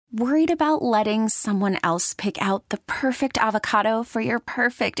Worried about letting someone else pick out the perfect avocado for your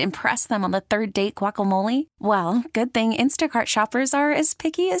perfect impress them on the third date guacamole? Well, good thing Instacart shoppers are as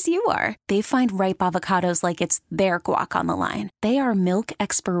picky as you are. They find ripe avocados like it's their guac on the line. They are milk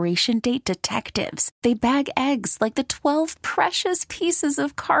expiration date detectives. They bag eggs like the 12 precious pieces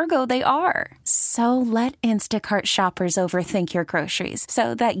of cargo they are. So let Instacart shoppers overthink your groceries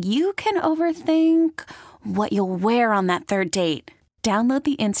so that you can overthink what you'll wear on that third date. Download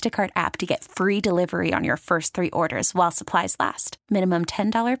the Instacart app to get free delivery on your first 3 orders while supplies last. Minimum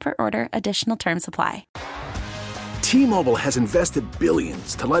 $10 per order. Additional terms apply. T-Mobile has invested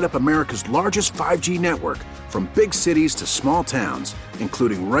billions to light up America's largest 5G network, from big cities to small towns,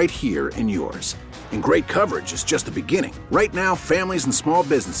 including right here in yours. And great coverage is just the beginning. Right now, families and small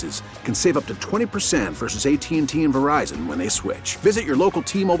businesses can save up to 20% versus AT&T and Verizon when they switch. Visit your local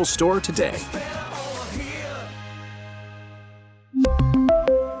T-Mobile store today.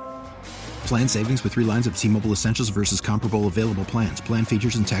 Plan savings with 3 lines of T-Mobile Essentials versus comparable available plans. Plan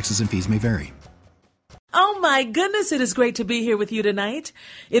features and taxes and fees may vary. Oh my goodness, it is great to be here with you tonight.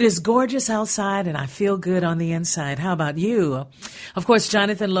 It is gorgeous outside and I feel good on the inside. How about you? Of course,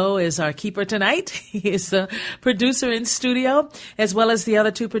 Jonathan Lowe is our keeper tonight. He is the producer in studio, as well as the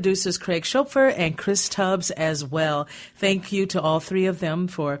other 2 producers, Craig Schopfer and Chris Tubbs as well. Thank you to all 3 of them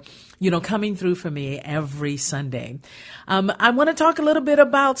for coming through for me every Sunday. I want to talk a little bit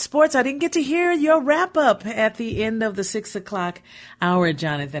about sports. I didn't get to hear your wrap up at the end of the 6 o'clock hour,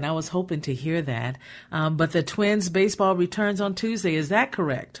 Jonathan. I was hoping to hear that. But the Twins baseball returns on Tuesday. Is that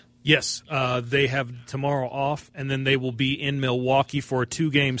correct? Yes. They have tomorrow off, and then they will be in Milwaukee for a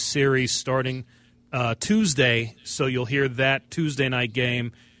 2-game series starting Tuesday. So you'll hear that Tuesday night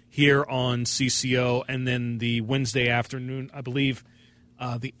game here on CCO, and then the Wednesday afternoon, I believe,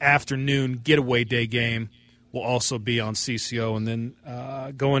 the afternoon getaway day game will also be on CCO. And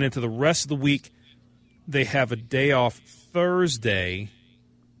then going into the rest of the week, they have a day off Thursday,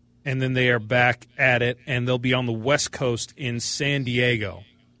 and then they are back at it, and they'll be on the West Coast in San Diego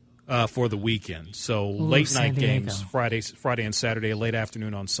for the weekend. So late-night games Friday and Saturday, late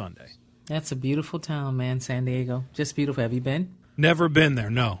afternoon on Sunday. That's a beautiful town, man, San Diego. Just beautiful. Have you been? Never been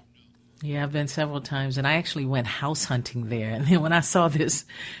there, no. Yeah, I've been several times, and I actually went house hunting there. And then when I saw this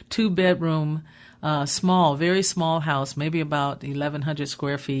 2-bedroom, very small house, maybe about 1,100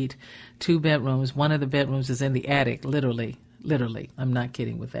 square feet, 2 bedrooms. One of the bedrooms is in the attic, literally. I'm not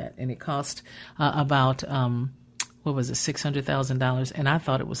kidding with that. And it cost about, $600,000. And I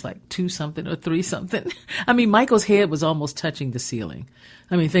thought it was like 2-something or 3-something. I mean, Michael's head was almost touching the ceiling.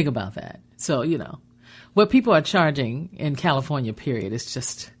 I mean, think about that. So, what people are charging in California, period, is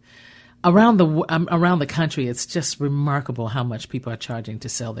just... Around the country, it's just remarkable how much people are charging to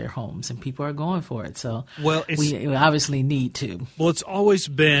sell their homes, and people are going for it. So we obviously need to. Well, it's always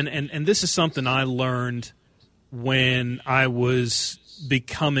been, and this is something I learned when I was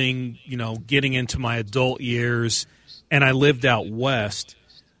becoming, getting into my adult years, and I lived out west.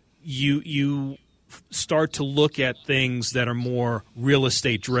 You start to look at things that are more real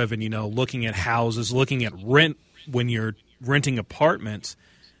estate driven, looking at houses, looking at rent when you're renting apartments,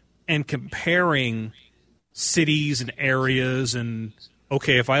 and comparing cities and areas and,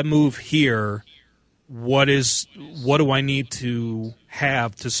 okay, if I move here, what do I need to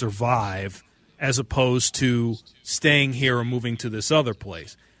have to survive as opposed to staying here or moving to this other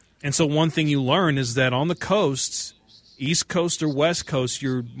place? And so one thing you learn is that on the coasts, East Coast or West Coast,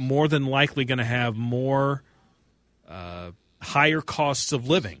 you're more than likely going to have more higher costs of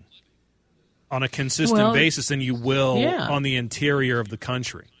living on a consistent basis than you will on the interior of the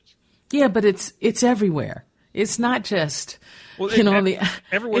country. Yeah, but it's everywhere. It's not just it's everywhere.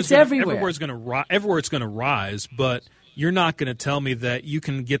 Everywhere it's going to rise, but you're not going to tell me that you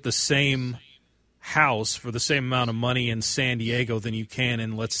can get the same house for the same amount of money in San Diego than you can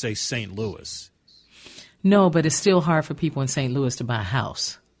in, let's say, St. Louis. No, but it's still hard for people in St. Louis to buy a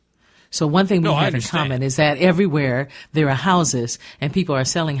house. So one thing we have in common is that everywhere there are houses and people are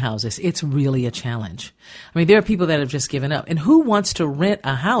selling houses, it's really a challenge. I mean, there are people that have just given up. And who wants to rent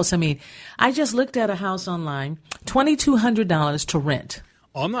a house? I mean, I just looked at a house online, $2,200 to rent.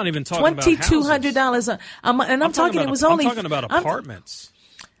 Oh, I'm not even talking about houses. $2,200. I'm talking about apartments.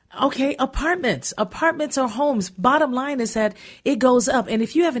 Okay, apartments. Apartments or homes. Bottom line is that it goes up. And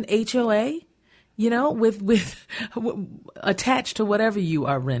if you have an HOA, with attached to whatever you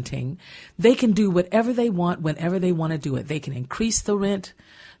are renting, they can do whatever they want whenever they want to do it. They can increase the rent.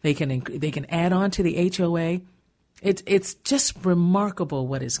 They can add on to the HOA. It's just remarkable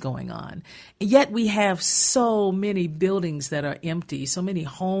what is going on. Yet we have so many buildings that are empty, so many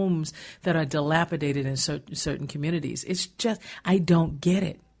homes that are dilapidated in certain communities. It's just, I don't get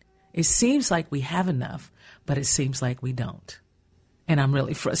it. It seems like we have enough, but it seems like we don't. And I'm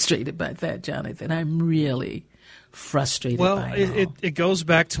really frustrated by that, Jonathan. I'm really frustrated by it. Well, it goes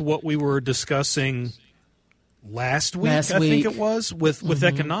back to what we were discussing last week, I think it was, with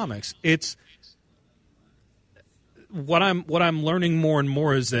economics. It's what I'm learning more and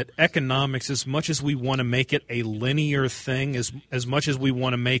more is that economics, as much as we want to make it a linear thing, as much as we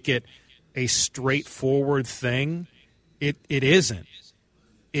want to make it a straightforward thing, it isn't.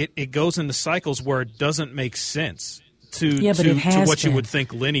 It goes into cycles where it doesn't make sense to what you would think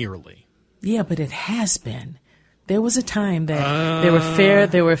linearly. Yeah, but it has been. There was a time that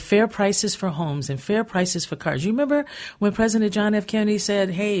there were fair prices for homes and fair prices for cars. You remember when President John F. Kennedy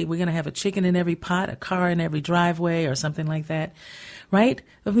said, "Hey, we're going to have a chicken in every pot, a car in every driveway," or something like that, right?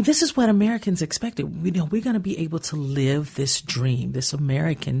 I mean, this is what Americans expected. We're going to be able to live this dream, this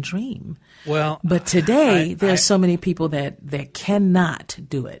American dream. Well, but today there's so many people that cannot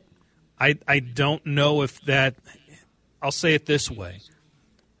do it. I don't know if that. I'll say it this way.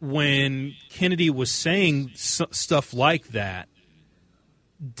 When Kennedy was saying stuff like that,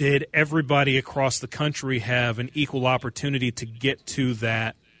 did everybody across the country have an equal opportunity to get to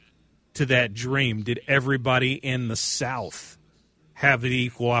that dream? Did everybody in the South have the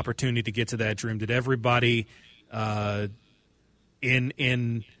equal opportunity to get to that dream? Did everybody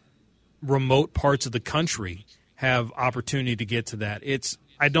in remote parts of the country have opportunity to get to that?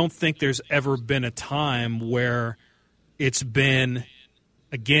 I don't think there's ever been a time where it's been,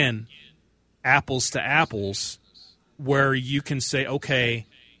 again, apples to apples, where you can say, okay,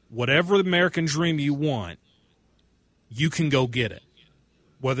 whatever American dream you want, you can go get it.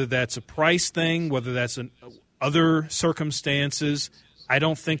 Whether that's a price thing, whether that's other circumstances, I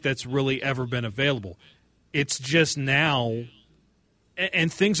don't think that's really ever been available. It's just now,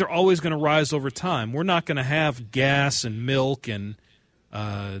 and things are always going to rise over time. We're not going to have gas and milk and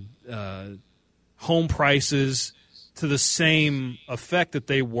home prices to the same effect that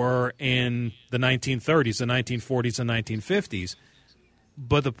they were in the 1930s, the 1940s, and 1950s.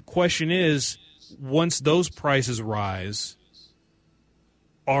 But the question is, once those prices rise,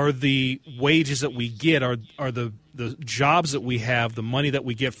 are the wages that we get, are the jobs that we have, the money that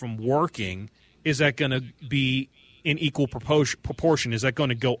we get from working, is that going to be in equal proportion? Is that going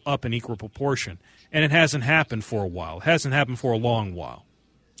to go up in equal proportion? And it hasn't happened for a while. It hasn't happened for a long while.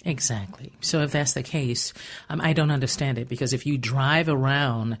 Exactly. So if that's the case, I don't understand it, because if you drive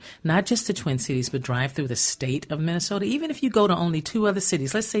around, not just the Twin Cities, but drive through the state of Minnesota, even if you go to only two other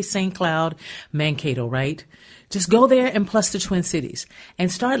cities, let's say St. Cloud, Mankato, right? Just go there and plus the Twin Cities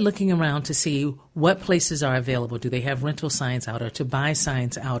and start looking around to see what places are available. Do they have rental signs out or to buy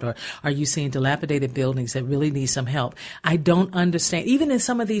signs out, or are you seeing dilapidated buildings that really need some help? I don't understand. Even in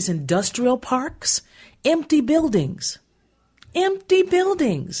some of these industrial parks, empty buildings. Empty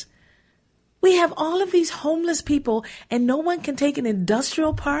buildings. We have all of these homeless people, and no one can take an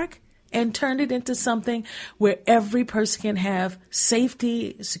industrial park and turn it into something where every person can have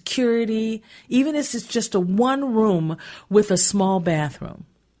safety, security, even if it's just a one room with a small bathroom.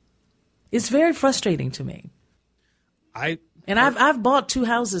 It's very frustrating to me. I've bought two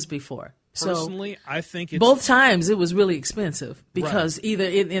houses before. Personally, I think it's both times it was really expensive because either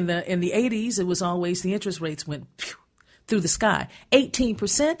in the 80s it was always the interest rates went through the sky.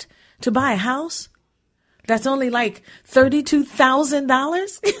 18% to buy a house? That's only like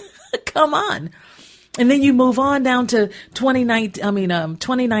 $32,000? Come on. And then you move on down to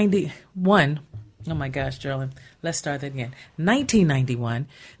 2091. Oh my gosh, Geraldine. Let's start that again. 1991.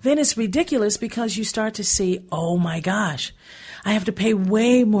 Then it's ridiculous because you start to see, oh my gosh, I have to pay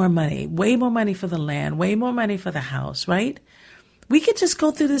way more money for the land, way more money for the house, right? We could just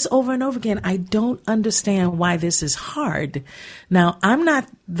go through this over and over again. I don't understand why this is hard. Now, I'm not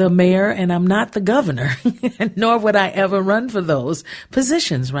the mayor and I'm not the governor, nor would I ever run for those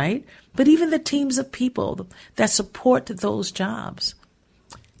positions, right? But even the teams of people that support those jobs,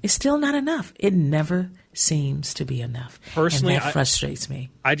 it's still not enough. It never seems to be enough. Personally, and that frustrates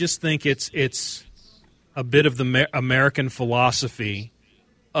me. I just think it's a bit of the American philosophy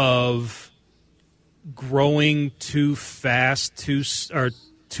of growing too fast, too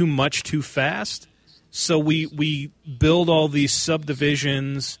much too fast. So we build all these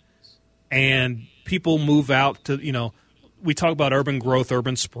subdivisions, and people move out to, we talk about urban growth,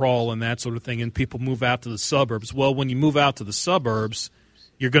 urban sprawl, and that sort of thing, and people move out to the suburbs. Well, when you move out to the suburbs,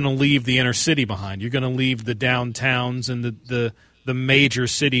 you're going to leave the inner city behind. You're going to leave the downtowns and the major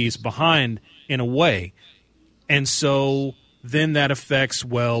cities behind in a way. And so then that affects,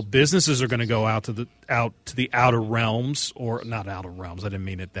 businesses are going to go out to the outer realms, or not outer realms. I didn't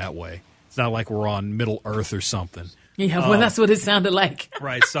mean it that way. It's not like we're on Middle Earth or something. Yeah, well, that's what it sounded like.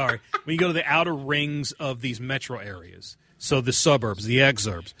 Right, sorry. When you go to the outer rings of these metro areas, so the suburbs, the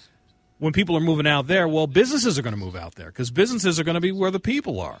exurbs, when people are moving out there, well, businesses are going to move out there because businesses are going to be where the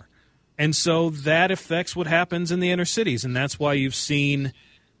people are. And so that affects what happens in the inner cities, and that's why you've seen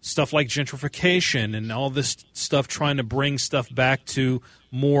stuff like gentrification and all this stuff trying to bring stuff back to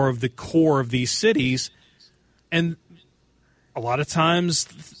more of the core of these cities. And a lot of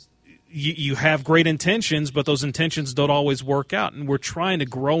times you have great intentions, but those intentions don't always work out. And we're trying to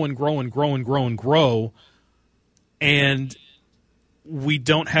grow and grow and grow and grow and grow, and we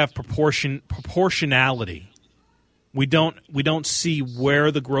don't have proportionality. We don't see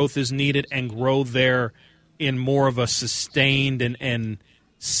where the growth is needed and grow there in more of a sustained and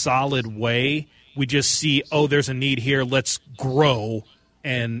solid way. We just see, oh, there's a need here, let's grow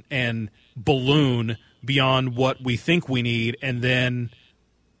and balloon beyond what we think we need, and then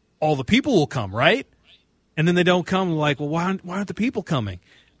all the people will come, right? And then they don't come. Like, well, why aren't the people coming?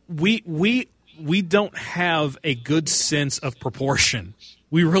 We don't have a good sense of proportion.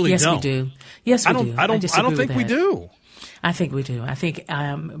 We really don't. Yes, we do. Yes, we do. I don't think we do. I think we do. I think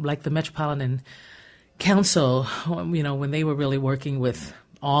like the Metropolitan Council, when they were really working with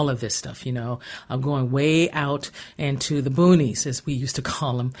all of this stuff, going way out into the boonies, as we used to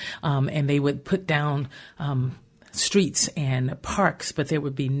call them, and they would put down streets and parks, but there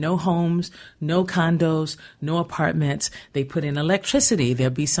would be no homes, no condos, no apartments. They put in electricity.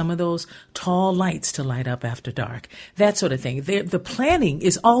 There'd be some of those tall lights to light up after dark, that sort of thing. The planning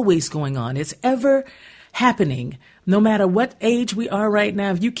is always going on. It's ever happening. No matter what age we are right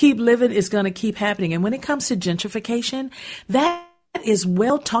now, if you keep living, it's going to keep happening. And when it comes to gentrification, that is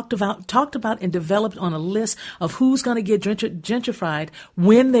well talked about and developed on a list of who's going to get gentrified,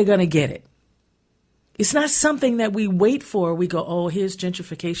 when they're going to get it. It's not something that we wait for. We go, oh, here's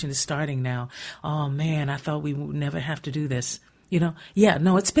gentrification is starting now. Oh, man, I thought we would never have to do this. Yeah,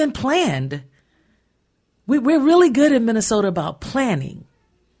 no, it's been planned. We're really good in Minnesota about planning.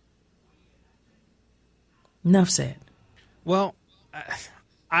 Enough said. Well,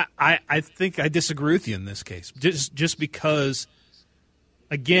 I think I disagree with you in this case. Just because,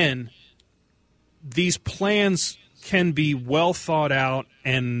 again, these plans can be well thought out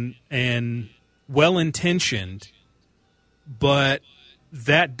and well-intentioned, but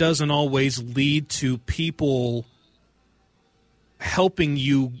that doesn't always lead to people helping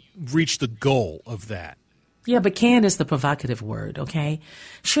you reach the goal of that. Yeah, but can is the provocative word, okay?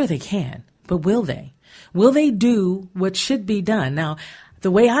 Sure, they can, but will they? Will they do what should be done? Now,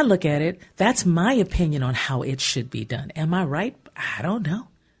 the way I look at it, that's my opinion on how it should be done. Am I right? I don't know.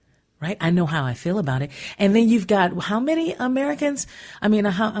 Right? I know how I feel about it. And then you've got how many Americans? I mean,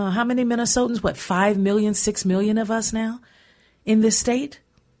 how many Minnesotans? 5 million, 6 million of us now in this state?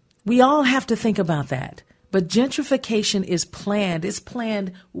 We all have to think about that. But gentrification is planned. It's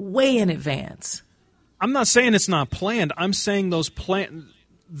planned way in advance. I'm not saying it's not planned. I'm saying those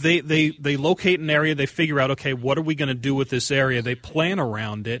they locate an area. They figure out, okay, what are we going to do with this area? They plan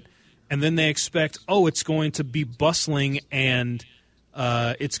around it. And then they expect, oh, it's going to be bustling and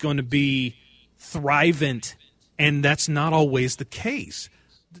it's going to be thrivant, and that's not always the case.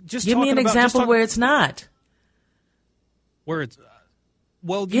 Just give me an example where it's not. Where it's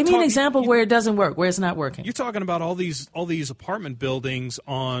give me an example where it doesn't work, where it's not working. You're talking about all these apartment buildings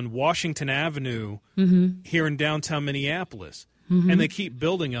on Washington Avenue here in downtown Minneapolis, and they keep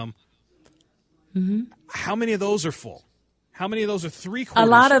building them. How many of those are full? How many of those are three-quarters full? A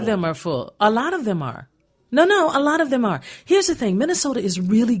lot of them are full. A lot of them are. No, a lot of them are. Here's the thing. Minnesota is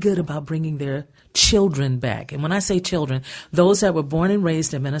really good about bringing their children back. And when I say children, those that were born and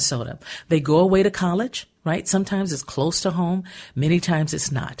raised in Minnesota, they go away to college, right? Sometimes it's close to home. Many times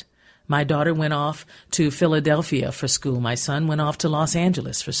it's not. My daughter went off to Philadelphia for school. My son went off to Los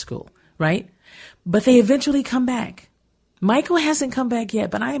Angeles for school, right? But they eventually come back. Michael hasn't come back yet,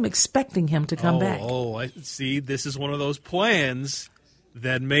 but I am expecting him to come back. Oh, I see. This is one of those plans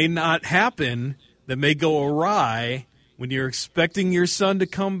that may not happen, that may go awry when you're expecting your son to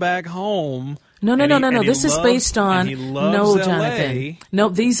come back home. No. This is based on Jonathan. No,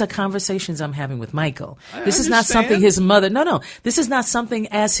 these are conversations I'm having with Michael. This is not something his mother. No. This is not something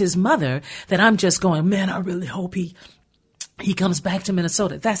as his mother that I'm just going, man, I really hope he comes back to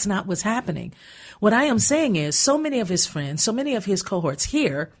Minnesota. That's not what's happening. What I am saying is so many of his friends, so many of his cohorts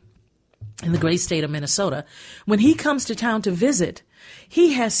here in the great state of Minnesota, when he comes to town to visit,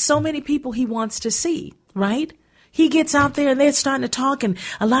 he has so many people he wants to see, right? He gets out there and they're starting to talk, and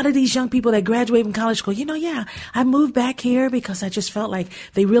a lot of these young people that graduate from college go, I moved back here because I just felt like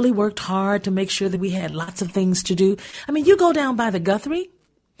they really worked hard to make sure that we had lots of things to do. I mean, you go down by the Guthrie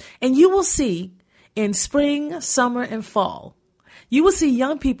and you will see in spring, summer, and fall. You will see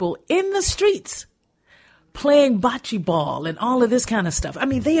young people in the streets playing bocce ball and all of this kind of stuff. I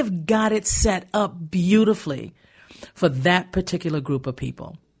mean, they have got it set up beautifully for that particular group of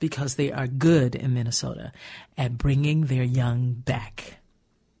people because they are good in Minnesota at bringing their young back.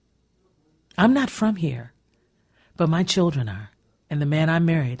 I'm not from here, but my children are, and the man I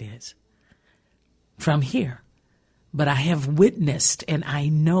married is from here. But I have witnessed and I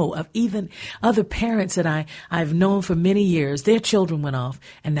know of even other parents that I've known for many years. Their children went off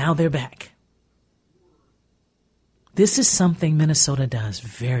and now they're back. This is something Minnesota does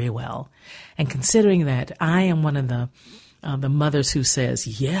very well. And considering that I am one of the mothers who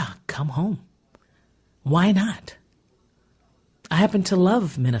says, yeah, come home. Why not? I happen to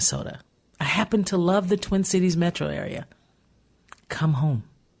love Minnesota. I happen to love the Twin Cities metro area. Come home.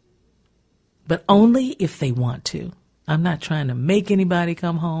 But only if they want to. I'm not trying to make anybody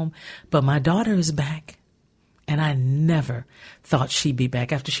come home, but my daughter is back. And I never thought she'd be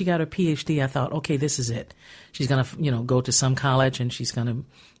back. After she got her PhD, I thought, okay, this is it. She's going to, go to some college and she's going to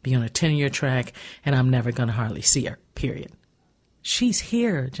be on a 10-year track and I'm never going to hardly see her, period. She's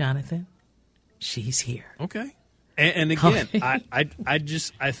here, Jonathan. She's here. Okay. And again, I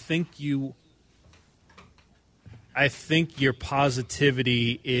think your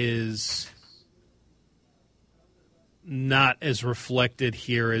positivity is not as reflected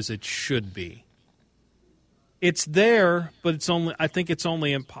here as it should be. It's there, but I think it's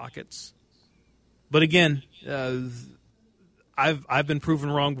only in pockets. But again, I've been proven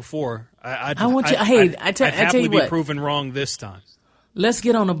wrong before. I'd happily be proven wrong this time. Let's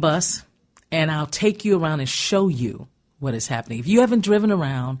get on a bus, and I'll take you around and show you what is happening. If you haven't driven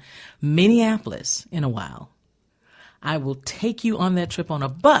around Minneapolis in a while, I will take you on that trip on a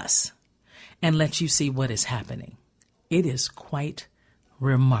bus and let you see what is happening. It is quite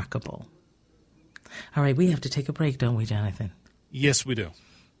remarkable. All right, we have to take a break, don't we, Jonathan? Yes, we do.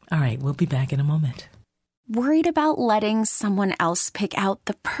 All right, we'll be back in a moment. Worried about letting someone else pick out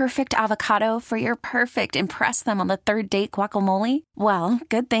the perfect avocado for your perfect impress them on the third date guacamole? Well,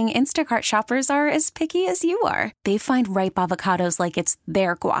 good thing Instacart shoppers are as picky as you are. They find ripe avocados like it's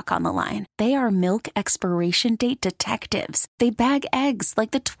their guac on the line. They are milk expiration date detectives. They bag eggs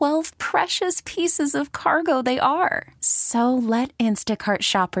like the 12 precious pieces of cargo they are. So let Instacart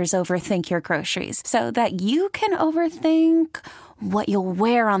shoppers overthink your groceries so that you can overthink what you'll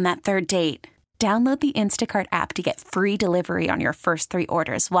wear on that third date. Download the Instacart app to get free delivery on your first 3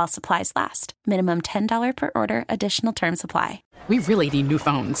 orders while supplies last. Minimum $10 per order. Additional terms apply. We really need new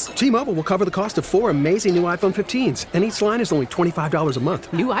phones. T-Mobile will cover the cost of 4 amazing new iPhone 15s, and each line is only $25 a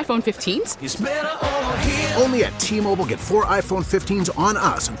month. New iPhone 15s? It's better over here. Only at T-Mobile, get 4 iPhone 15s on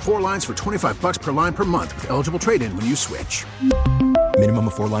us and 4 lines for $25 per line per month with eligible trade-in when you switch. Minimum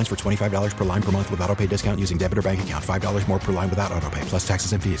of 4 lines for $25 per line per month with autopay discount using debit or bank account. $5 more per line without autopay, plus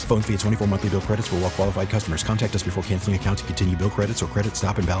taxes and fees. Phone fee at 24 monthly bill credits for well-qualified customers. Contact us before canceling account to continue bill credits or credit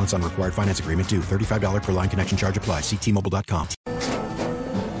stop and balance on required finance agreement due. $35 per line connection charge applies. See T-Mobile.com.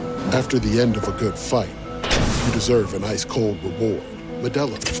 After the end of a good fight, you deserve an ice-cold reward.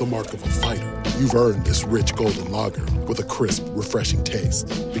 Modelo is the mark of a fighter. You've earned this rich golden lager with a crisp, refreshing taste.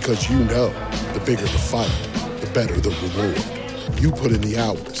 Because you know, the bigger the fight, the better the reward. You put in the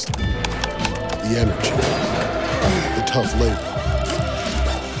hours, the energy, the tough labor.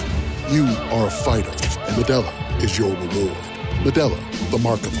 You are a fighter, and Modelo is your reward. Modelo, the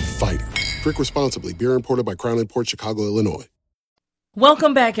mark of a fighter. Drink responsibly. Beer imported by Crown Imports, Chicago, Illinois.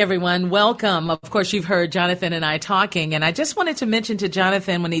 Welcome back, everyone. Welcome. Of course, you've heard Jonathan and I talking, and I just wanted to mention to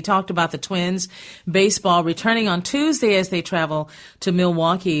Jonathan when he talked about the Twins baseball returning on Tuesday as they travel to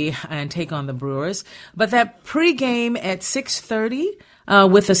Milwaukee and take on the Brewers. But that pregame at 6:30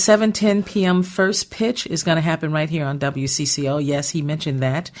 with a 7:10 p.m. first pitch is going to happen right here on WCCO. Yes, he mentioned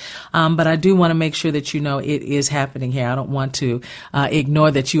that. But I do want to make sure that you know it is happening here. I don't want to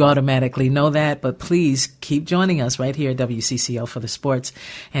ignore that you automatically know that, but please keep joining us right here at WCCO for the sports.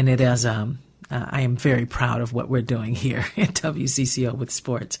 And it is, I am very proud of what we're doing here at WCCO with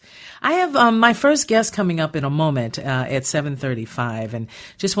sports. I have my first guest coming up in a moment at 7:35, and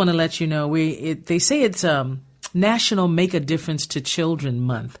just want to let you know they say it's National Make a Difference to Children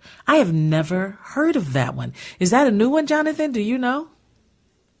Month. I have never heard of that one. Is that a new one, Jonathan? Do you know?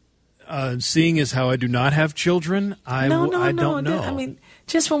 Seeing as how I do not have children, I don't know. I mean,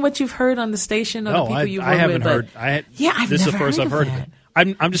 just from what you've heard on the station or the people you've worked with. I haven't heard. This is the first I've heard of it.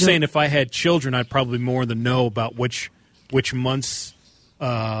 I'm just saying if I had children, I'd probably more than know about which months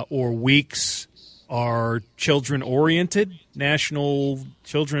or weeks are children-oriented, national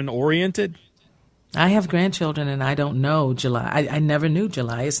children-oriented. I have grandchildren, and I don't know July. I never knew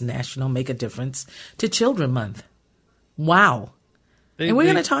July is National Make a Difference to Children Month. Wow. And we're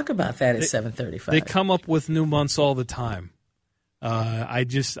going to talk about that at 7:35. They come up with new months all the time. In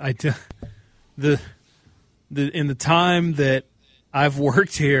the time that I've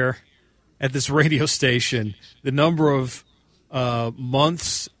worked here at this radio station, the number of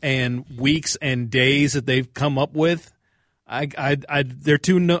months and weeks and days that they've come up with, they're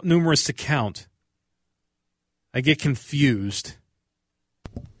too numerous to count. I get confused.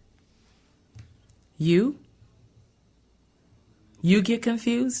 You get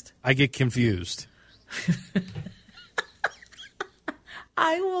confused? I get confused.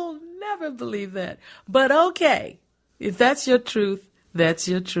 I will never believe that. But okay, if that's your truth, that's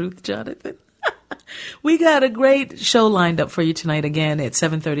your truth, Jonathan. We got a great show lined up for you tonight. Again, at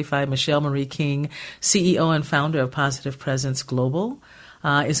 7:35, Michelle Marie King, CEO and founder of Positive Presence Global,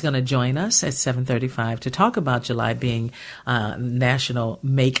 is going to join us at 7:35 to talk about July being National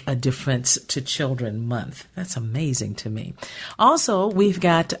Make a Difference to Children Month. That's amazing to me. Also, we've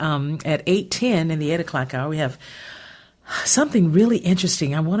got at 8:10 in the 8 o'clock hour, we have something really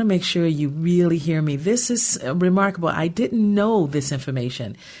interesting. I want to make sure you really hear me. This is remarkable. I didn't know this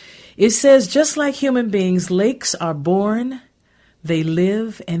information. It says, just like human beings, lakes are born, they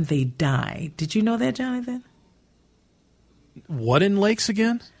live, and they die. Did you know that, Jonathan? What in lakes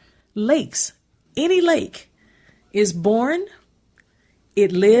again? Lakes. Any lake is born,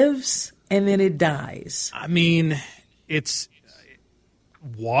 it lives, and then it dies. I mean,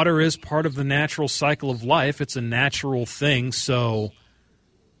 water is part of the natural cycle of life. It's a natural thing. So,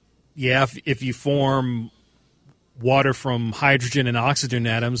 yeah, if you form water from hydrogen and oxygen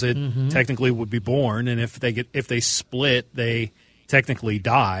atoms, it technically would be born. And if they split, they technically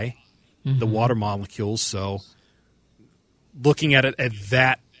die, the water molecules. So, looking at it at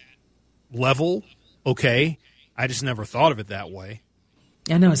that level, okay. I just never thought of it that way.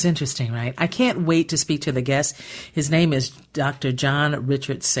 I know, it's interesting, right? I can't wait to speak to the guest. His name is Dr. John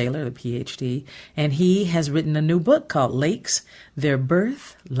Richard Saylor, the PhD, and he has written a new book called Lakes, Their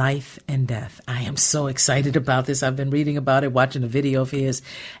Birth, Life, and Death. I am so excited about this. I've been reading about it, watching a video of his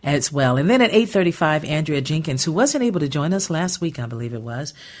as well. And then at 8:35, Andrea Jenkins, who wasn't able to join us last week, I believe it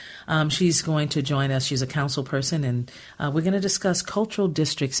was, she's going to join us. She's a council person, and we're going to discuss cultural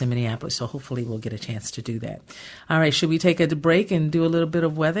districts in Minneapolis, so hopefully we'll get a chance to do that. All right, should we take a break and do a little bit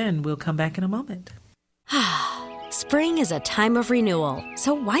of weather, and we'll come back in a moment. Spring is a time of renewal,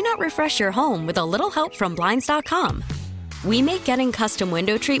 so why not refresh your home with a little help from Blinds.com? We make getting custom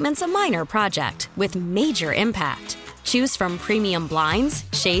window treatments a minor project with major impact. Choose from premium blinds,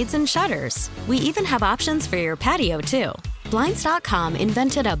 shades, and shutters. We even have options for your patio, too. Blinds.com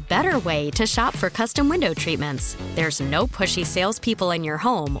invented a better way to shop for custom window treatments. There's no pushy salespeople in your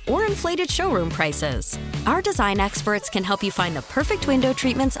home or inflated showroom prices. Our design experts can help you find the perfect window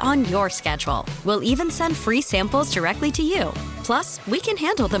treatments on your schedule. We'll even send free samples directly to you. Plus, we can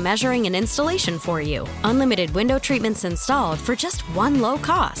handle the measuring and installation for you. Unlimited window treatments installed for just one low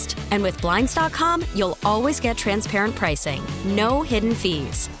cost. And with Blinds.com, you'll always get transparent pricing. No hidden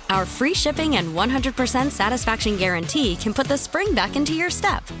fees. Our free shipping and 100% satisfaction guarantee can put the spring back into your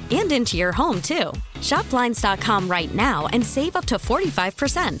step and into your home, too. Shop Blinds.com right now and save up to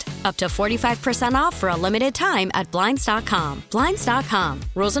 45%. Up to 45% off for a limited time at Blinds.com. Blinds.com.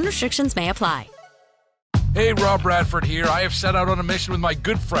 Rules and restrictions may apply. Hey, Rob Bradford here. I have set out on a mission with my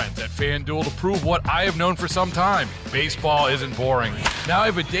good friends at FanDuel to prove what I have known for some time. Baseball isn't boring. Now I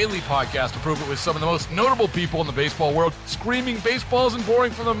have a daily podcast to prove it with some of the most notable people in the baseball world, screaming baseball isn't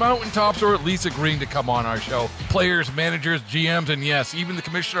boring from the mountaintops, or at least agreeing to come on our show. Players, managers, GMs, and yes, even the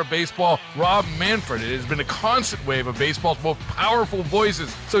commissioner of baseball, Rob Manfred. It has been a constant wave of baseball's most powerful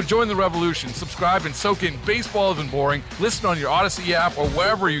voices. So join the revolution. Subscribe and soak in Baseball Isn't Boring. Listen on your Odyssey app or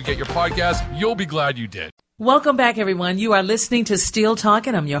wherever you get your podcast. You'll be glad you did. Welcome back, everyone. You are listening to Steele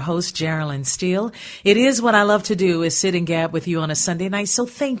Talking. I'm your host, Geraldine Steele. It is what I love to do, is sit and gab with you on a Sunday night, so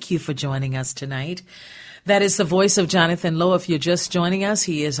thank you for joining us tonight. That is the voice of Jonathan Lowe. If you're just joining us,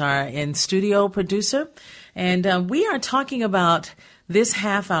 he is our in-studio producer. And we are talking about this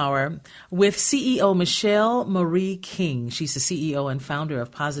half hour with CEO Michelle Marie King. She's the CEO and founder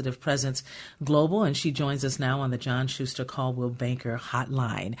of Positive Presence Global, and she joins us now on the John Schuster Coldwell Banker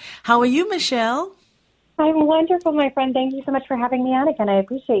Hotline. How are you, Michelle? I'm wonderful, my friend. Thank you so much for having me on again. I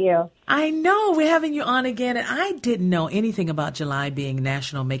appreciate you. I know we're having you on again, and I didn't know anything about July being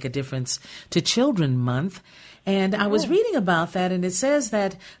National Make a Difference to Children Month. And I was reading about that, and it says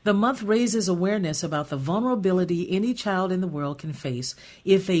that the month raises awareness about the vulnerability any child in the world can face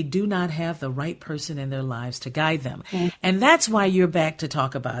if they do not have the right person in their lives to guide them. And that's why you're back to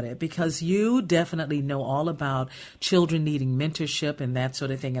talk about it, because you definitely know all about children needing mentorship and that sort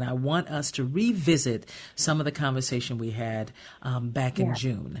of thing. And I want us to revisit some of the conversation we had back in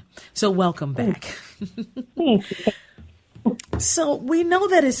June. So welcome back. Thank you. So we know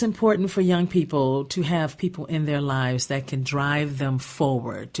that it's important for young people to have people in their lives that can drive them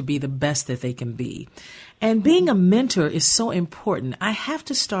forward to be the best that they can be. And being a mentor is so important. I have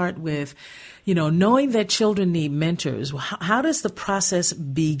to start with, knowing that children need mentors. How does the process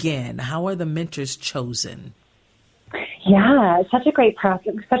begin? How are the mentors chosen? Yeah, such a great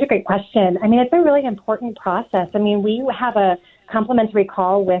process, such a great question. I mean, it's a really important process. I mean, we have a complimentary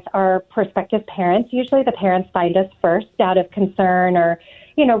call with our prospective parents. Usually the parents find us first out of concern or,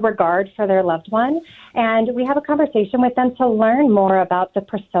 regard for their loved one. And we have a conversation with them to learn more about the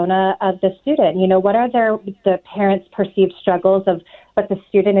persona of the student. What are the parents' perceived struggles of what the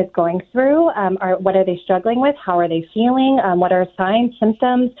student is going through? Or what are they struggling with? How are they feeling? What are signs,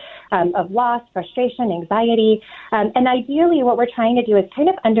 symptoms of loss, frustration, anxiety? And ideally, what we're trying to do is kind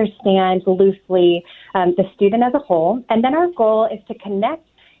of understand loosely the student as a whole. And then our goal is to connect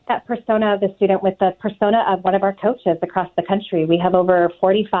that persona of the student with the persona of one of our coaches across the country. We have over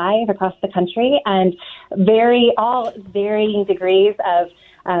 45 across the country, and all varying degrees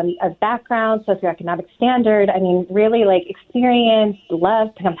of background, socioeconomic standard. I mean, really like experience, love,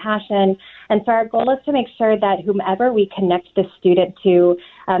 compassion. And so our goal is to make sure that whomever we connect the student to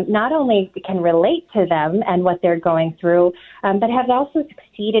not only can relate to them and what they're going through, but have also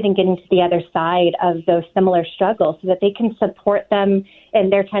succeeded in getting to the other side of those similar struggles so that they can support them in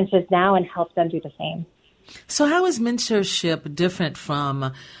their trenches now and help them do the same. So how is mentorship different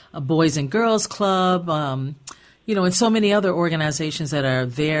from a Boys and Girls Club, and so many other organizations that are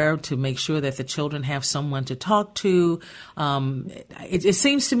there to make sure that the children have someone to talk to? It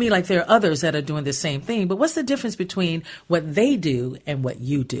seems to me like there are others that are doing the same thing, but what's the difference between what they do and what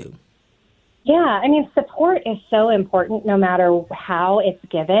you do? Yeah, I mean, support is so important no matter how it's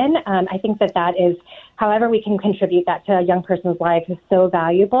given. I think that is, however we can contribute that to a young person's life is so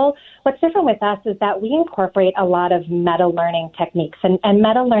valuable. What's different with us is that we incorporate a lot of meta-learning techniques. And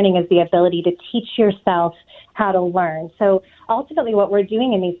meta-learning is the ability to teach yourself how to learn. So ultimately what we're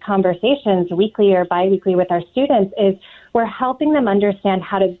doing in these conversations weekly or biweekly with our students is we're helping them understand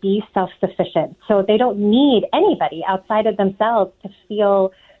how to be self-sufficient. So they don't need anybody outside of themselves to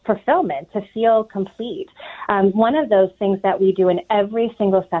feel fulfillment, to feel complete. One of those things that we do in every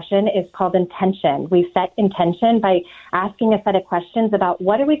single session is called intention. We set intention by asking a set of questions about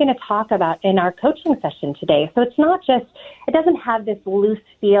what are we going to talk about in our coaching session today. So it doesn't have this loose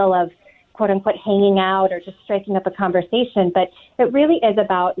feel of quote unquote hanging out or just striking up a conversation, but it really is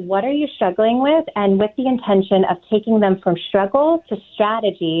about what are you struggling with, and with the intention of taking them from struggle to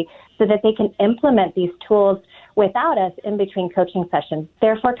strategy so that they can implement these tools without us in between coaching sessions,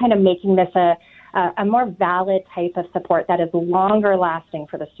 therefore kind of making this a more valid type of support that is longer lasting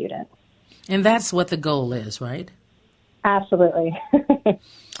for the student. And that's what the goal is, right? Absolutely.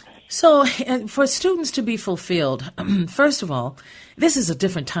 So for students to be fulfilled, first of all, this is a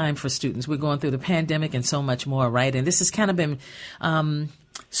different time for students. We're going through the pandemic and so much more, right? And this has kind of been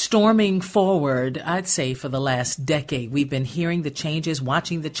storming forward, I'd say, for the last decade. We've been hearing the changes,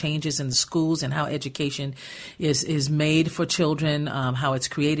 watching the changes in the schools and how education is made for children, how it's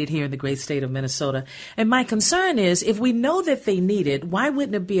created here in the great state of Minnesota. And my concern is, if we know that they need it, why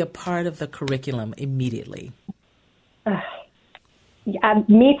wouldn't it be a part of the curriculum immediately?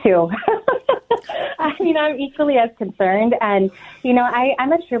 Me too. I mean, I'm equally as concerned. And,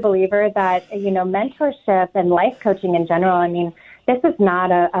 I'm a true believer that, mentorship and life coaching in general, I mean, this is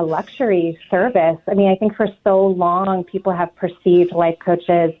not a luxury service. I mean, I think for so long people have perceived life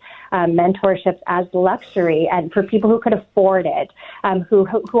coaches, mentorships as luxury, and for people who could afford it,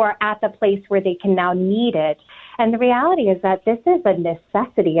 who are at the place where they can now need it. And the reality is that this is a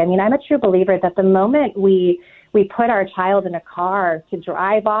necessity. I mean, I'm a true believer that the moment we put our child in a car to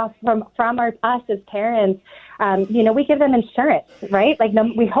drive off from us as parents, we give them insurance, right? Like,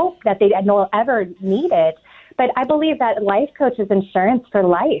 we hope that they don't ever need it. But I believe that life coach is insurance for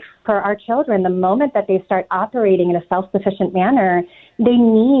life for our children. The moment that they start operating in a self-sufficient manner, they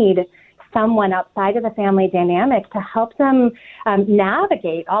need someone outside of the family dynamic to help them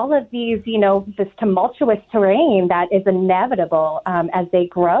navigate all of these, this tumultuous terrain that is inevitable as they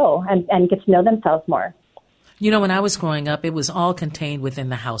grow and get to know themselves more. You know, when I was growing up, it was all contained within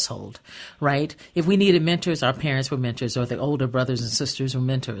the household, right? If we needed mentors, our parents were mentors, or the older brothers and sisters were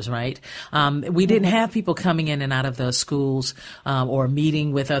mentors, right? We didn't have people coming in and out of the schools or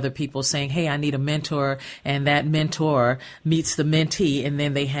meeting with other people saying, hey, I need a mentor, and that mentor meets the mentee, and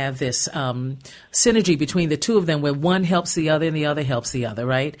then they have this synergy between the two of them where one helps the other and the other helps the other,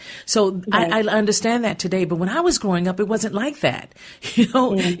 right? So I understand that today, but when I was growing up, it wasn't like that. You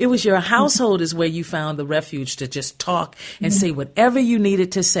know, it was your household is where you found the refuge to just talk and say whatever you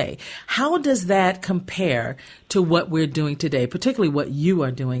needed to say. How does that compare to what we're doing today, particularly what you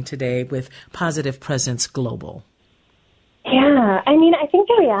are doing today with Positive Presence Global? Yeah, I mean, I think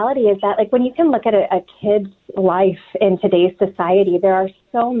the reality is that, like, when you can look at a kid's life in today's society, there are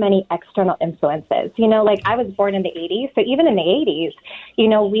so many external influences. You know, like, I was born in the 80s, so even in the 80s, you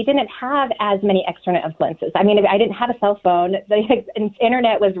know, we didn't have as many external influences. I mean, I didn't have a cell phone. The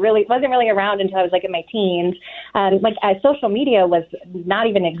internet wasn't really around until I was, like, in my teens. Social media was not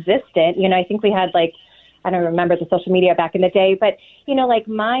even existent. You know, I think we had, like, I don't remember the social media back in the day, but, you know, like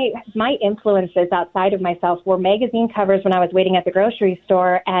my influences outside of myself were magazine covers when I was waiting at the grocery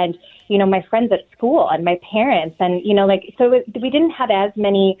store and, you know, my friends at school and my parents. And, you know, like, so we didn't have as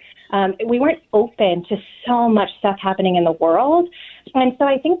many, we weren't open to so much stuff happening in the world. And so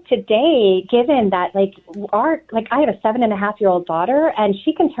I think today, given that, I have a 7.5-year-old daughter, and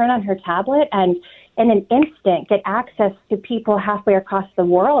she can turn on her tablet and in an instant get access to people halfway across the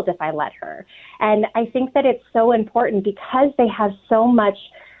world if I let her. And I think that it's so important because they have so much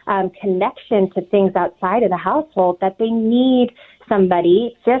connection to things outside of the household that they need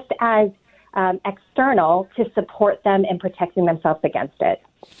somebody just as external to support them in protecting themselves against it.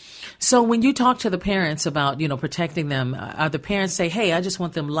 So when you talk to the parents about, you know, protecting them, are the parents say, hey, I just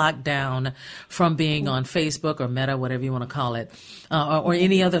want them locked down from being on Facebook or Meta, whatever you want to call it, or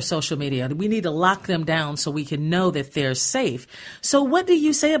any other social media? We need to lock them down so we can know that they're safe. So what do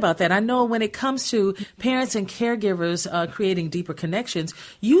you say about that? I know when it comes to parents and caregivers creating deeper connections,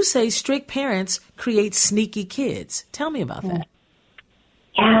 you say strict parents create sneaky kids. Tell me about that.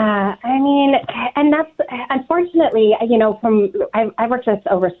 Yeah, I mean, and that's unfortunately, you know, I've worked with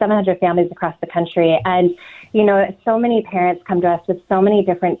over 700 families across the country, and, you know, so many parents come to us with so many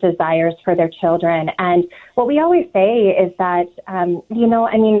different desires for their children. And what we always say is that, you know,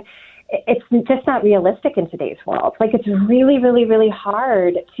 I mean, it's just not realistic in today's world. Like, it's really, really, really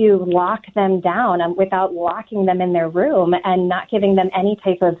hard to lock them down without locking them in their room and not giving them any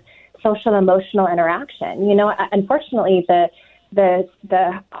type of social, emotional interaction. You know, unfortunately,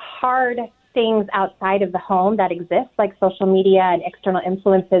 the hard things outside of the home that exist, like social media and external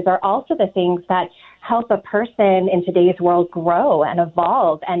influences, are also the things that help a person in today's world grow and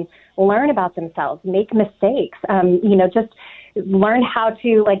evolve and learn about themselves, make mistakes, you know, just learn how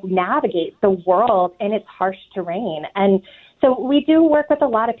to, like, navigate the world in its harsh terrain. And so we do work with a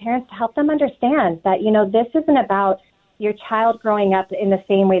lot of parents to help them understand that, you know, this isn't about your child growing up in the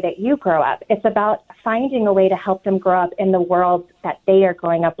same way that you grow up. It's about finding a way to help them grow up in the world that they are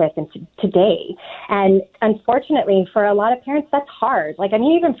growing up with today. And unfortunately, for a lot of parents, that's hard. Like, I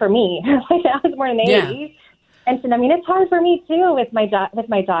mean, even for me, like, I was born in the 80s. And so, I mean, it's hard for me, too, with my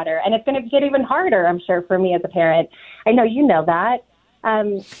daughter. And it's going to get even harder, I'm sure, for me as a parent. I know you know that.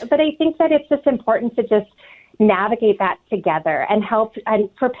 But I think that it's just important to just navigate that together and help. And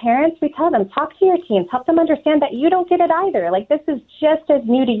for parents, we tell them, talk to your teens, help them understand that you don't get it either. Like, this is just as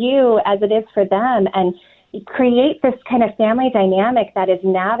new to you as it is for them, and create this kind of family dynamic that is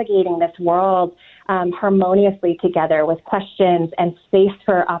navigating this world harmoniously together with questions and space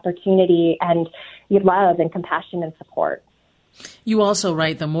for opportunity and love and compassion and support. You also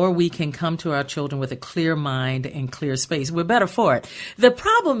write, the more we can come to our children with a clear mind and clear space, we're better for it. The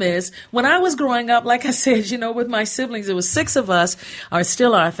problem is, when I was growing up, like I said, you know, with my siblings, it was 6 of us, or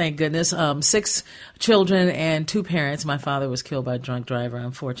still are, thank goodness, 6 children and 2 parents. My father was killed by a drunk driver,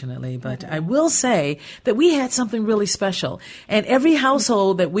 unfortunately. But I will say that we had something really special. And every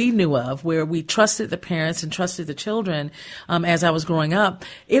household that we knew of where we trusted the parents and trusted the children, as I was growing up,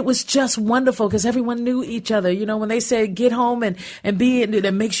 it was just wonderful because everyone knew each other. You know, when they said, get home and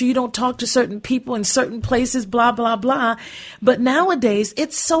make sure you don't talk to certain people in certain places, blah, blah, blah. But nowadays,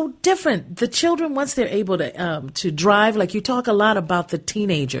 it's so different. The children, once they're able to drive, like you talk a lot about the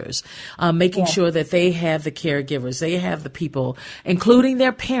teenagers, making sure that they have the caregivers, they have the people, including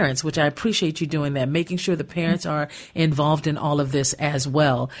their parents, which I appreciate you doing that, making sure the parents are involved in all of this as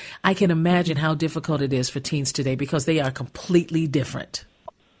well. I can imagine how difficult it is for teens today because they are completely different.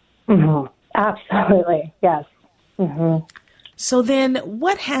 Mm-hmm. Absolutely. Yes. Mm-hmm. So then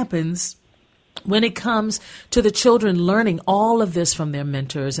what happens when it comes to the children learning all of this from their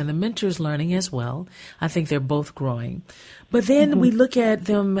mentors and the mentors learning as well. I think they're both growing. But then we look at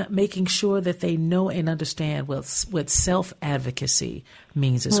them making sure that they know and understand what self-advocacy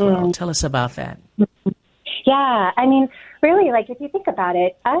means as well. Tell us about that. Yeah, I mean, really, like if you think about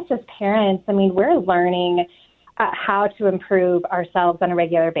it, us as parents, I mean, we're learning how to improve ourselves on a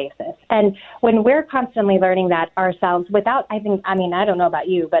regular basis. And when we're constantly learning that ourselves without, I don't know about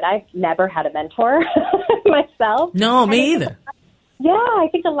you, but I've never had a mentor myself. No, me either. Yeah, I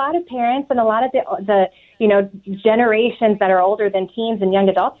think a lot of parents and a lot of the generations that are older than teens and young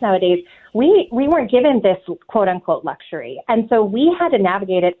adults nowadays, we weren't given this quote unquote luxury. And so we had to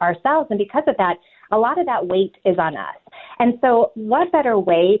navigate it ourselves. And because of that, a lot of that weight is on us. And so what better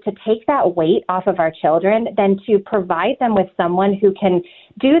way to take that weight off of our children than to provide them with someone who can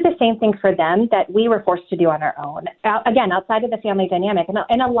do the same thing for them that we were forced to do on our own, again, outside of the family dynamic.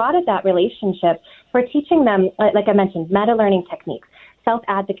 And a lot of that relationship, we're teaching them, like I mentioned, meta-learning techniques,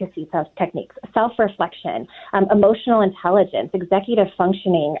 self-advocacy techniques, self-reflection, emotional intelligence, executive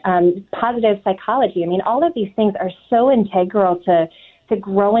functioning, positive psychology. I mean, all of these things are so integral to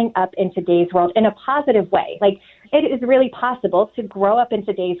growing up in today's world in a positive way. Like, it is really possible to grow up in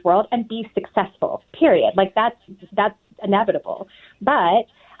today's world and be successful, period. Like, that's inevitable. But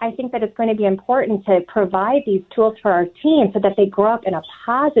I think that it's going to be important to provide these tools for our teens so that they grow up in a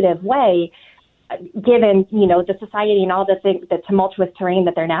positive way, given, the society and all the tumultuous terrain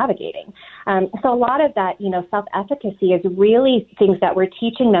that they're navigating. So a lot of that, self-efficacy is really things that we're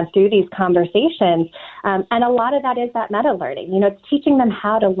teaching them through these conversations. And a lot of that is that meta-learning. It's teaching them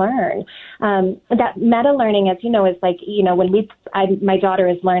how to learn. That meta-learning, as you know, is like, when my daughter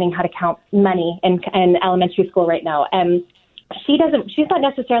is learning how to count money in elementary school right now. And she's not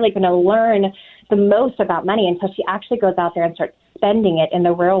necessarily going to learn the most about money until she actually goes out there and starts spending it in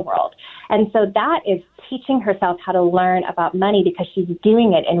the real world. And so that is teaching herself how to learn about money because she's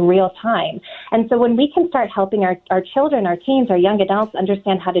doing it in real time. And so when we can start helping our children, our teens, our young adults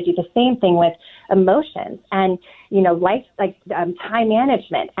understand how to do the same thing with emotions and, life, like time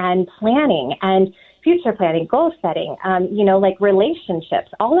management and planning and future planning, goal setting, like relationships,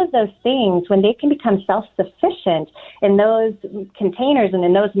 all of those things, when they can become self-sufficient in those containers and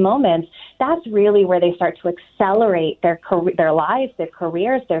in those moments, that's really where they start to accelerate their lives, their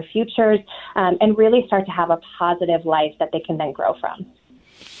careers, their futures, and really start to have a positive life that they can then grow from.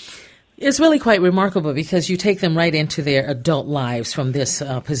 It's really quite remarkable because you take them right into their adult lives from this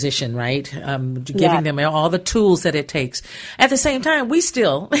position, right? Giving them all the tools that it takes. At the same time, we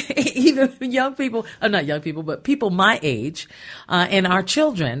still, even young people, not young people, but people my age and our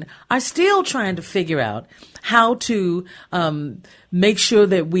children are still trying to figure out how to make sure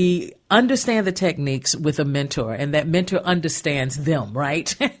that we understand the techniques with a mentor and that mentor understands them,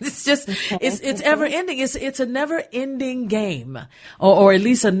 right? It's just, it's ever ending. It's a never ending game or at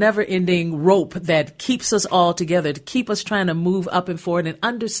least a never ending rope that keeps us all together, to keep us trying to move up and forward and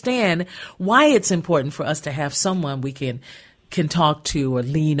understand why it's important for us to have someone we can talk to or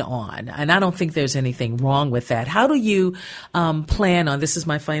lean on. And I don't think there's anything wrong with that. How do you plan on, this is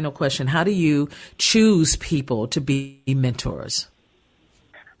my final question, how do you choose people to be mentors?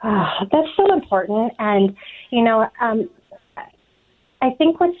 That's so important. And, I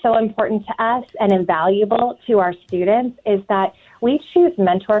think what's so important to us and invaluable to our students is that we choose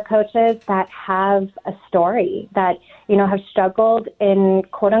mentor coaches that have a story, that, have struggled in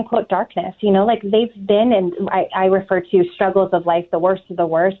quote unquote darkness, like they've been in, I refer to struggles of life, the worst of the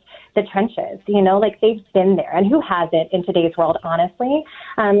worst, the trenches, like they've been there. And who hasn't in today's world, honestly?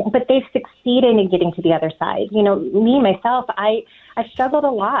 But they've succeeded in getting to the other side. Me, myself, I struggled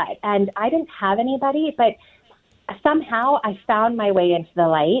a lot and I didn't have anybody, but somehow I found my way into the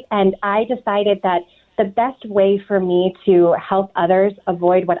light, and I decided that the best way for me to help others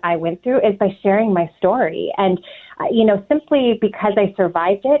avoid what I went through is by sharing my story. And, simply because I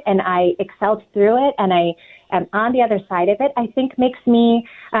survived it and I excelled through it and I am on the other side of it, I think makes me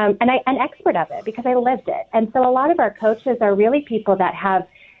an expert of it because I lived it. And so a lot of our coaches are really people that have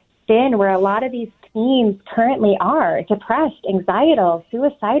been where a lot of these teens currently are: depressed, anxietal,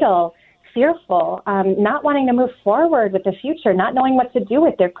 suicidal, fearful, not wanting to move forward with the future, not knowing what to do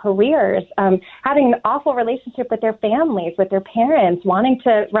with their careers, having an awful relationship with their families, with their parents, wanting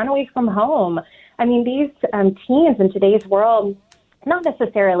to run away from home. I mean, these teens in today's world, not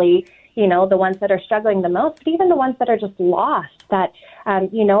necessarily, the ones that are struggling the most, but even the ones that are just lost, that,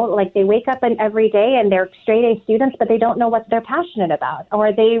 like they wake up every day and they're straight A students, but they don't know what they're passionate about,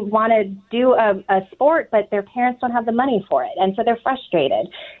 or they want to do a sport, but their parents don't have the money for it. And so they're frustrated.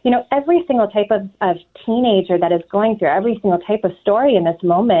 Every single type of teenager that is going through every single type of story in this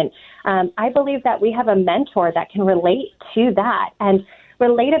moment, I believe that we have a mentor that can relate to that. And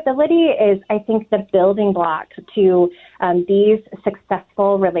relatability is, I think, the building block to these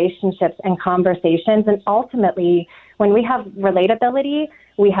successful relationships and conversations. And ultimately, when we have relatability,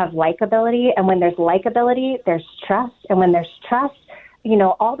 we have likability. And when there's likability, there's trust. And when there's trust,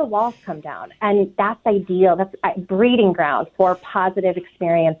 all the walls come down. And that's ideal. That's a breeding ground for positive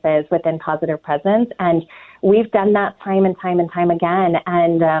experiences within Positive Presence. And we've done that time and time and time again.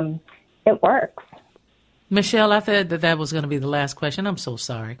 And it works. Michelle, I thought that was going to be the last question. I'm so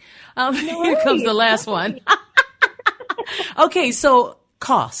sorry. Here comes the last one. Okay, so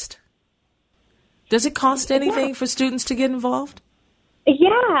cost. Does it cost anything for students to get involved?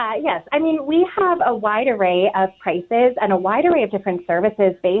 Yes. I mean, we have a wide array of prices and a wide array of different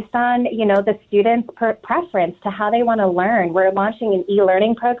services based on, the student's preference to how they want to learn. We're launching an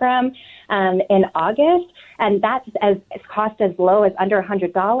e-learning program in August, and that's cost as low as under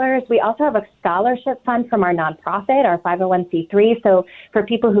 $100. We also have a scholarship fund from our nonprofit, our 501c3. So for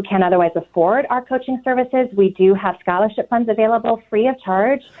people who can't otherwise afford our coaching services, we do have scholarship funds available free of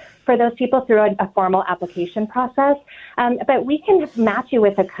charge for those people through a formal application process. But we can match you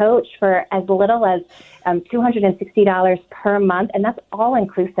with a coach for as little as $260 per month, and that's all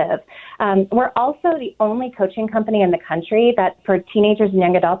inclusive. We're also the only coaching company in the country that for teenagers and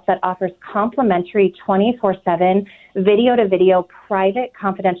young adults that offers complimentary 24/7 video-to-video private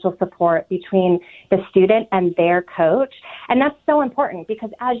confidential support between the student and their coach. And that's so important because,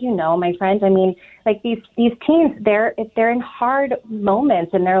 as you know, my friend, I mean, like these teens, they're in hard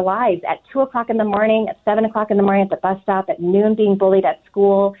moments in their lives at 2 o'clock in the morning, at 7 o'clock in the morning at the bus stop, at noon being bullied at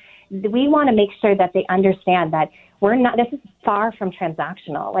school. We want to make sure that they understand that this is far from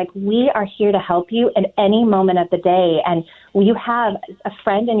transactional. Like, we are here to help you at any moment of the day. And you have a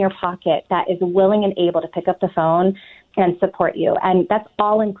friend in your pocket that is willing and able to pick up the phone and support you. And that's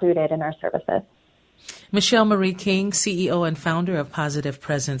all included in our services. Michelle Marie King, CEO and founder of Positive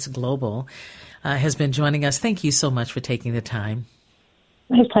Presence Global, has been joining us. Thank you so much for taking the time.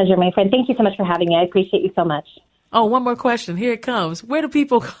 My pleasure, my friend. Thank you so much for having me. I appreciate you so much. Oh, one more question. Here it comes. Where do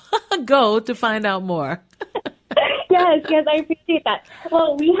people go to find out more? Yes, I appreciate that.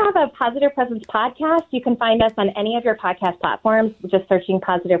 Well, we have a Positive Presence podcast. You can find us on any of your podcast platforms, just searching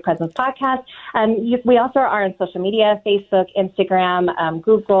Positive Presence Podcast. We also are on social media, Facebook, Instagram,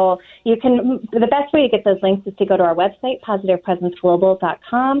 Google. The best way to get those links is to go to our website,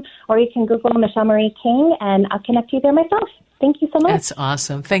 positivepresenceglobal.com, or you can Google Michelle Marie King, and I'll connect you there myself. Thank you so much. That's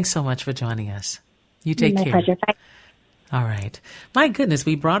awesome. Thanks so much for joining us. You take care. My pleasure. Bye. All right. My goodness,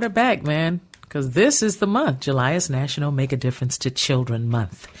 we brought her back, man, because this is the month. July is National Make a Difference to Children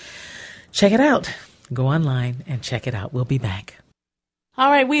Month. Check it out. Go online and check it out. We'll be back.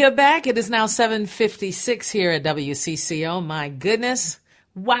 All right, we are back. It is now 7:56 here at WCCO. My goodness.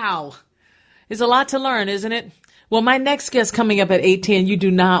 Wow. It's a lot to learn, isn't it? Well, my next guest coming up at 8:10, you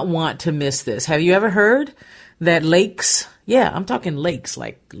do not want to miss this. Have you ever heard that lakes, I'm talking lakes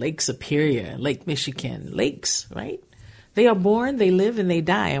like Lake Superior, Lake Michigan, lakes, right? They are born, they live, and they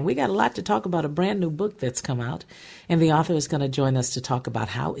die. And we got a lot to talk about, a brand new book that's come out. And the author is going to join us to talk about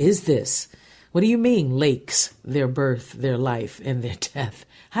how is this? What do you mean, lakes, their birth, their life, and their death?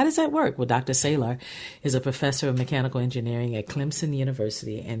 How does that work? Well, Dr. Saylor is a professor of mechanical engineering at Clemson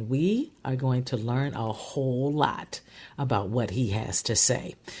University, and we are going to learn a whole lot about what he has to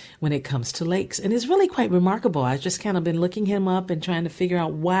say when it comes to lakes. And it's really quite remarkable. I've just kind of been looking him up and trying to figure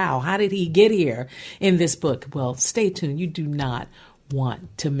out, wow, how did he get here in this book? Well, stay tuned. You do not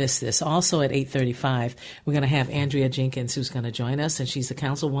want to miss this. Also at 8:35, we're going to have Andrea Jenkins, who's going to join us, and she's a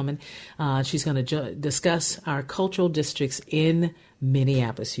councilwoman. She's going to discuss our cultural districts in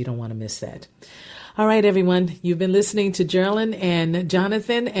Minneapolis. You don't want to miss that. All right, everyone. You've been listening to Geraldine and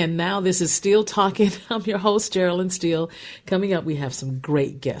Jonathan, and now this is Steele Talking. I'm your host, Geraldine Steele. Coming up, we have some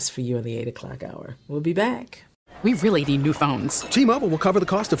great guests for you in the 8 o'clock hour. We'll be back. We really need new phones. T-Mobile will cover the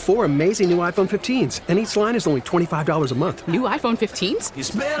cost of 4 amazing new iPhone 15s, and each line is only $25 a month. New iPhone 15s?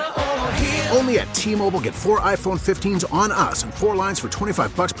 It's better over here. Only at T-Mobile, get 4 iPhone 15s on us and 4 lines for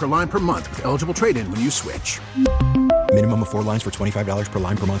 $25 per line per month with eligible trade-in when you switch. Minimum of 4 lines for $25 per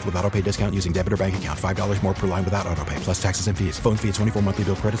line per month with autopay discount using debit or bank account. $5 more per line without autopay, plus taxes and fees. Phone fee at 24 monthly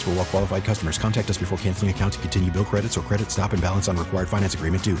bill credits for well-qualified customers. Contact us before canceling account to continue bill credits or credit stop and balance on required finance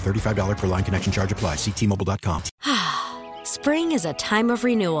agreement due. $35 per line connection charge applies. See T-Mobile.com. Spring is a time of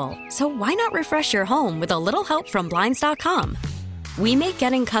renewal, so why not refresh your home with a little help from Blinds.com? We make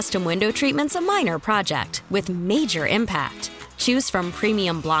getting custom window treatments a minor project with major impact. Choose from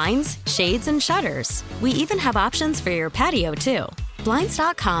premium blinds, shades, and shutters. We even have options for your patio, too.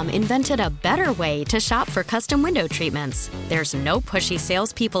 Blinds.com invented a better way to shop for custom window treatments. There's no pushy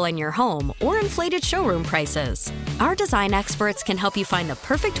salespeople in your home or inflated showroom prices. Our design experts can help you find the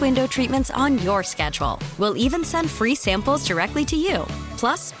perfect window treatments on your schedule. We'll even send free samples directly to you.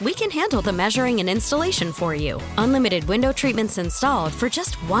 Plus, we can handle the measuring and installation for you. Unlimited window treatments installed for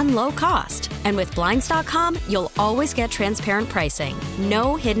just one low cost. And with Blinds.com, you'll always get transparent pricing.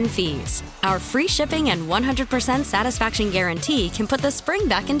 No hidden fees. Our free shipping and 100% satisfaction guarantee can put the spring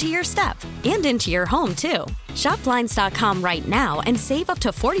back into your step and into your home, too. Shop Blinds.com right now and save up to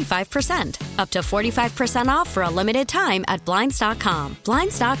 45%. Up to 45% off for a limited time at Blinds.com.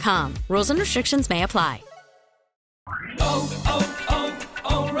 Blinds.com. Rules and restrictions may apply.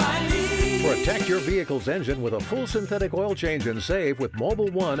 Protect your vehicle's engine with a full synthetic oil change and save with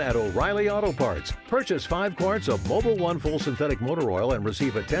Mobil 1 at O'Reilly Auto Parts. Purchase 5 quarts of Mobil 1 full synthetic motor oil and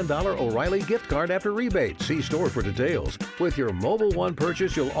receive a $10 O'Reilly gift card after rebate. See store for details. With your Mobil 1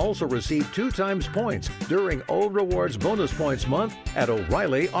 purchase, you'll also receive 2 times points during O Rewards Bonus Points Month at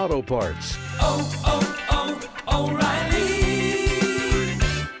O'Reilly Auto Parts.